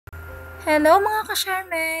Hello mga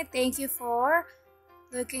ka-Sharme! Thank you for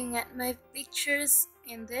looking at my pictures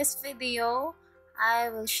in this video.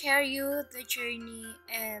 I will share you the journey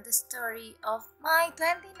and the story of my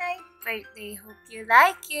 29th birthday. Hope you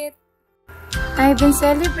like it! I've been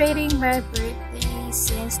celebrating my birthday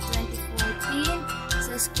since 2014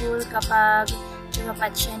 sa school kapag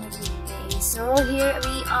tumapat siya ng weekday. So here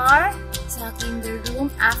we are sa kinder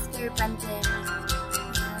room after pandemic.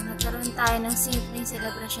 Nagkaroon tayo ng simpleng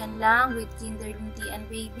celebration lang with kindergarten and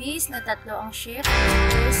babies na tatlo ang shift,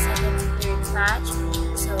 first, second, and third batch.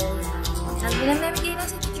 So, nagbinamimigay lang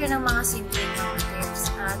si teacher ng mga simpleng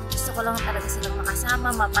tips at gusto ko lang talaga silang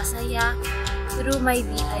makasama, mapasaya through my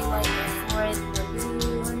DIY effort,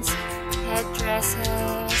 balloons,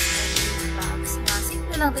 headdresses, bags na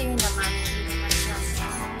simple lang tayo naman, hindi naman siya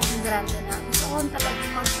yung grande na. Gusto ko talaga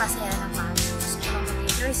magpasaya naman. Gusto ko lang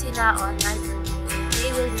mag-enjoy sila on my birthday. They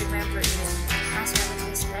will remember it as one of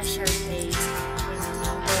the special days in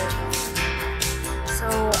December. So,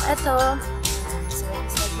 ito, excited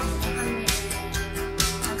na kami.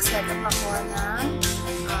 Nag-set up ako ng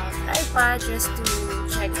tripod just to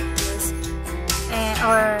check this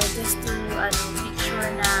or just to make sure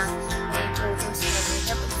na may photos kami.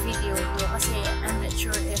 Dapat video to kasi I'm not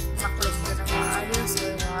sure if maklik ko ng mga ayos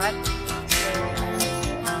or what. So,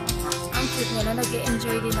 ang cute nila.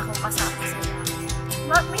 Nag-enjoy din ako kasama sila.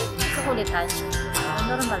 May kakulitan siya.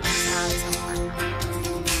 Normal sa isang anak.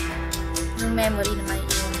 Yung memory na may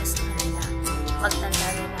iunas na nila. Pagtanda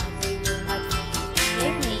nila, they will not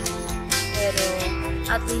forgive me. Pero,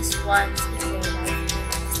 at least once in their life,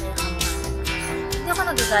 masaya ka mga anak. Hindi ako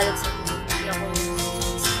nagagalit sa video. Hindi ako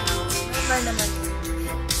normal naman yun.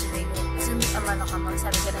 Sumit naman ako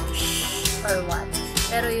magsabi ka ng shh or what.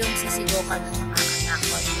 Pero yung sisigaw ka ng mga anak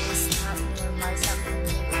ko is not normal sa akin.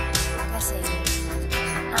 Kasi,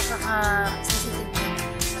 napaka-sensitive din.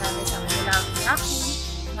 Marami sa kanila ang reaction,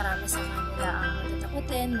 marami sa kanila ang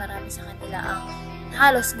matatakutin, marami sa kanila ang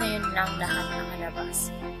halos ngayon lang lahat ng malabas.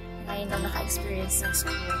 Ngayon lang naka-experience ng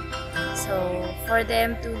school. So, for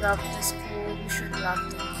them to love the school, you should love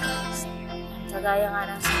them first. Kagaya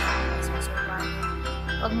nga ng sinasabi,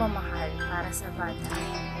 pagmamahal para sa bata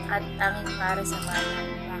at tanging para sa bata.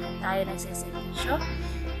 Bakit tayo nagsaservisyo?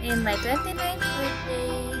 In my 29th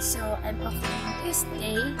birthday, so I'm offering this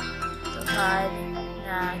day to God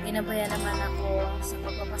na ginabayan naman ako sa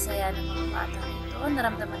pagpapasaya ng mga bata nito.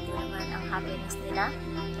 Naramdaman ko naman ang happiness nila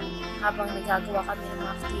habang nagagawa kami ng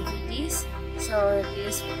mga activities. So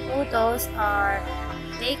these photos are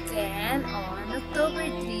taken on October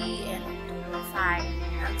 3 and October 5.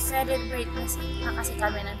 Nag-celebrate na kasi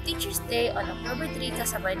kami ng Teacher's Day on October 3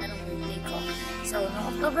 kasabay na ng birthday ko. So,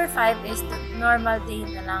 noong October 5 is the normal day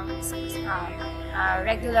na lang,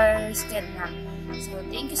 regular schedule na. So,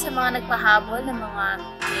 thank you sa mga nagpahabol ng mga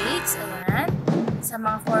dates, ayan. Sa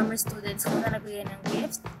mga former students ko na nagbigay ng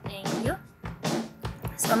gifts, thank you.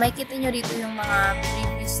 So, makikita nyo rito yung mga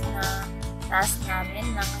previous na task namin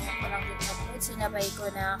na ngayon ko lang dito na sinabay ko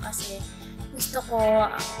na kasi gusto ko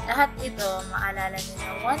lahat ito maalala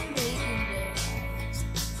nila one day in their lives.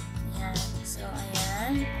 Ayan. So,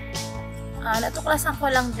 ayan. Natuklasan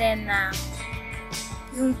ko lang din na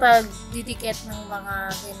yung pagdidikit ng mga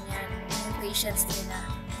ganyan, yung patience nila.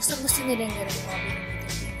 Gusto nila yung ganyan mo.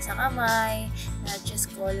 Binibigyan sa kamay, not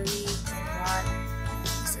just coloring, and what.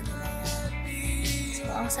 Gusto nila yan. So,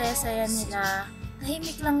 ang saya-saya nila.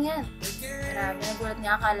 Tahimik lang yan. Grabe. Nagulat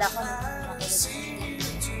nga akala ko nung makulit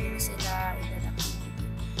sila.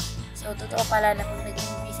 So, totoo pala na kung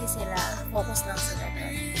naging busy sila, focus lang sila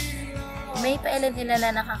doon. May pailan-ilan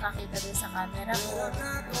na nakakakita din sa camera ko.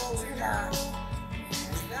 Sila.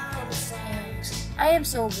 I am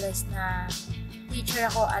so blessed na teacher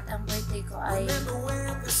ako at ang birthday ko ay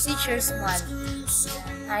Teacher's Month.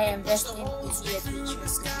 I am destined to be a teacher to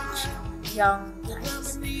teach young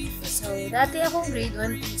guys. So, dati akong grade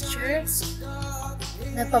 1 teacher.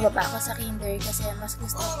 Nagpababa ako sa kinder kasi mas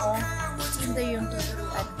gusto ko kinder yung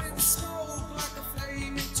tuturuan ko.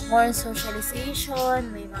 More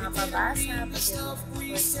socialization, may mga pabasa, first quarter,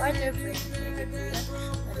 first quarter po yun.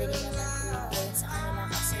 Madali naman po yun sa kanila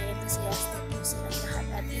kasi enthusiastic po silang lahat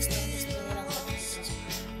at gusto nilang mag-teach.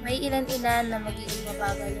 May ilan-ilan na magiging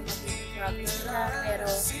mabagal yung magiging progress nila pero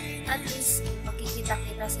at least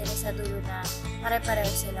makikita-kita sila sa dulo na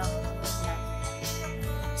pare-pareho silang pamilya.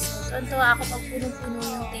 So, tuwan-tuwa ako pag punong-puno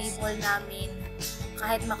yung table namin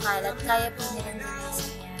kahit makalat, kaya po nilang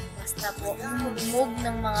linisin yan. Basta po, umugmog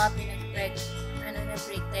ng mga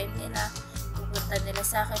pinag-break time nila. Pupunta nila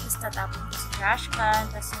sa akin, tapos tatapon ko sa trash can,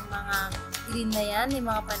 tapos yung mga green na yan, yung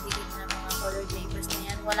mga pandikit na mga color papers na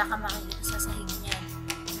yan, wala kang makikita sa sahig niyan.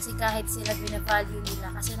 Kasi kahit sila binavalue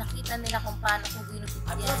nila kasi nakita nila kung paano ko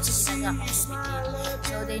ginugupit yan, sinaga kong gupitin.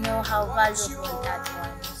 So, they know how valuable that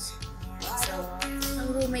one. So, ang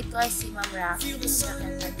roommate ko ay si Ma'am Rocky,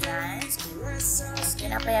 second advance.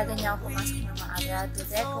 Pinapayagan niya ako pumasok na maaga to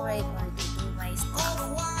decorate or to do my stuff.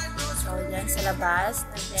 So, yan sa labas,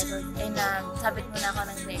 nagsabit muna ako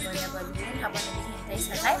ng decor na balloon habang naghihintay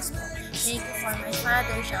sa times ko. Thank you for my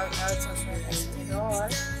father, shout out sa friend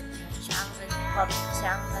Esmerol.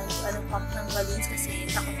 Siya ang nag-pump ng balloons kasi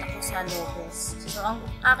takot ako sa logo. So, ang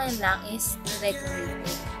akin lang is to decorate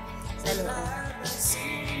it sa logo.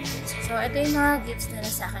 So, ito yung mga gifts na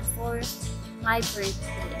sa akin for my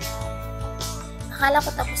birthday. Akala ko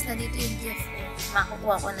tapos na dito yung gift ko.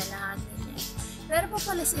 Makukuha ko na lahat nila. Pero pa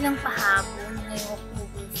pala silang pahapon ngayong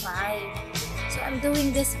October 5. So, I'm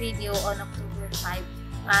doing this video on October 5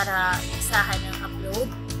 para isahan ng upload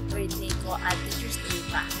birthday ko at Teacher's Day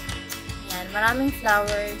pa. Yan, maraming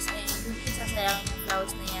flowers and sasayang ng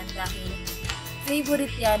flowers na yan dahil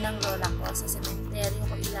favorite yan ng lola ko. Sa cemetery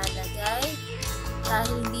ko ilalagay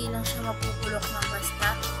dahil hindi lang siya mapupulok ng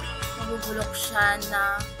basta. Mabubulok siya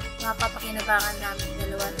na mapapakinabangan namin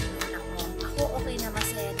dalawa ng lola ko. Ako okay na,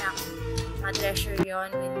 masaya na ako. Ma-treasure yun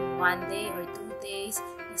in 1 day or 2 days.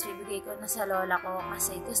 Tapos bibigay ko na sa lola ko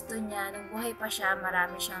kasi gusto niya, nung buhay pa siya,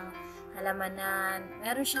 marami siyang halamanan.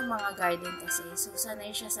 Meron siyang mga garden kasi. So,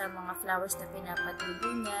 sanay siya sa mga flowers na pinapatubo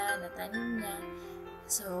niya, na tanim niya.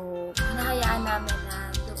 So, hinahayaan namin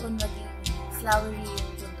na doon maging flowery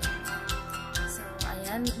yung bundok niya. So,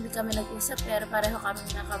 ayan, hindi kami nag-usap pero pareho kami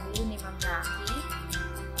naka-blue ni Ma'am Rocky.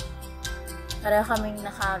 Pareho kaming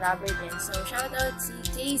naka-rubber din. So, shout out si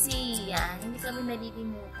Casey. Yan, hindi kami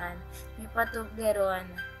nalilimutan. May patugleron.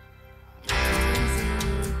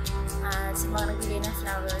 At sa mga nagbigay ng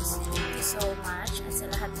flowers, thank you so much. At sa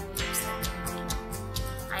lahat ng gifts na pinagay.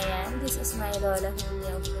 Ayan, this is my Lola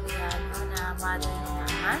Julia Octoriano na mother ni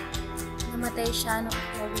Mama. Namatay siya noong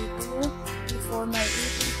October 2 before my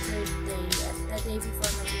 18th birthday. At the day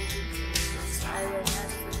before my 18th birthday. So I will not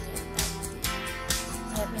forget that.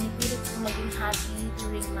 Kaya pinipilit ko maging happy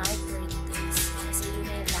during my birthday.